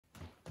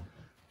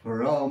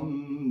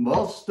From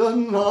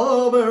Boston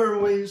Harbour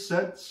we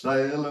set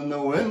sail, and the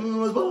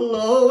wind was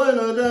blowing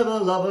a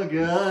devil of a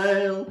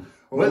gale.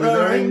 With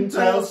her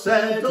ringtail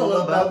set all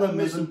about the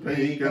mizzen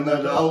peak, and the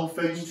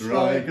dolphin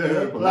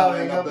striker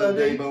ploughing up the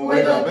deep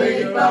with a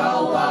big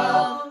bow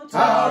wow,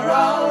 ta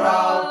row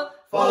row,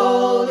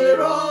 foldy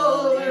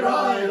rolly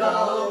right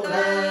out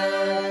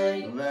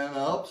day. Then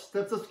up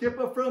steps the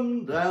skipper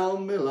from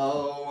down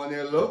below, and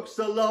he looks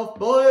aloft,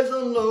 boys,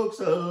 and looks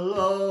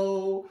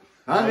alow.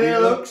 And he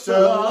looks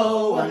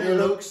alow, and he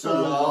looks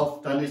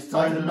aloft, and he's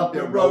tightening up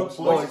your ropes,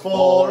 boys,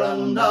 fore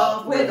and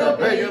aft, with a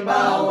big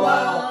bow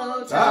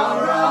wow, ta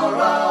row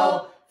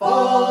row,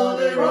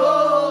 foldy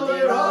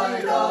rolly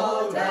right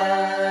out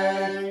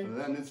day.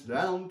 Then it's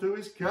down to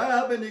his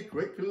cabin he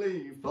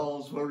quickly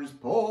falls, for his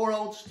poor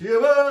old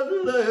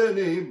steward, then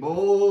he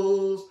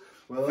bawls.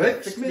 Well,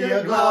 fix me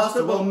a glass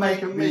that will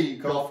make me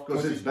cough,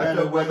 'cause it's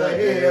better weather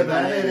here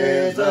than it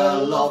is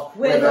aloft,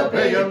 with a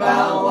bigger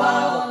bow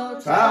wow,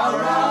 ta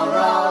row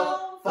row,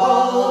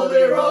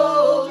 foldy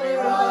rolly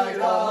right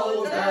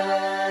out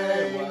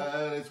day.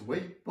 Well, it's we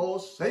poor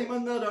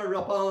seamen that are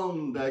up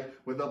on deck,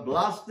 with a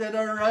blasted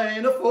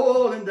rain a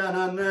falling down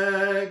our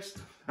necks,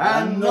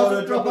 and not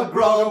a drop of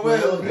grog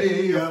will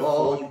he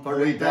afford,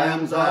 for he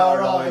damns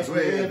our eyes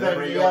with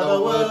every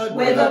other word,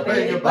 with a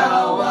big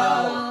bow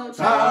wow,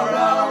 ta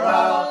row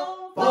row,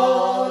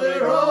 foldy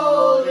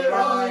rolly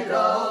right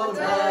out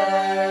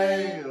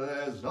day.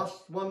 There's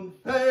just one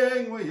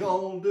thing we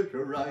all do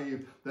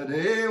crave, that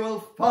he will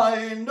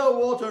find a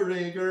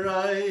watery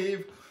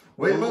grave.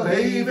 We will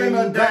heave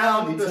him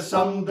down into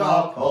some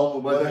dark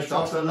hole, where the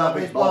sharks will love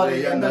his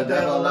body and the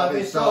devil love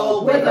his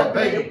soul, with a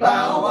big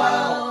bow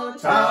wow,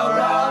 ta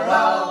row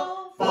row,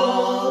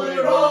 foldy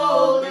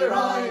rolly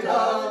right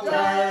out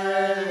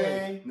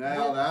day.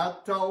 Now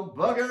that old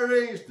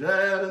bugger he's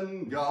dead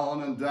and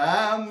gone, and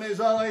damn his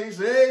eyes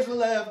he's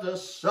left a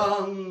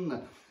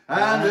son.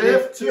 And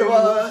if to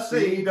us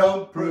he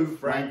don't prove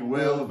frank,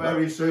 we'll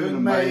very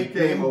soon make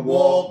him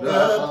walk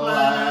the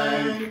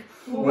plank.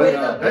 With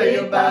a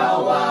big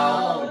bow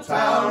wow,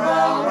 ta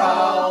row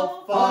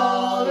row,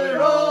 foldy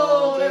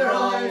rolly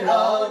right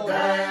out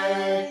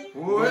day.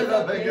 With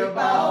a big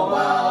bow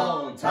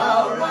wow, ta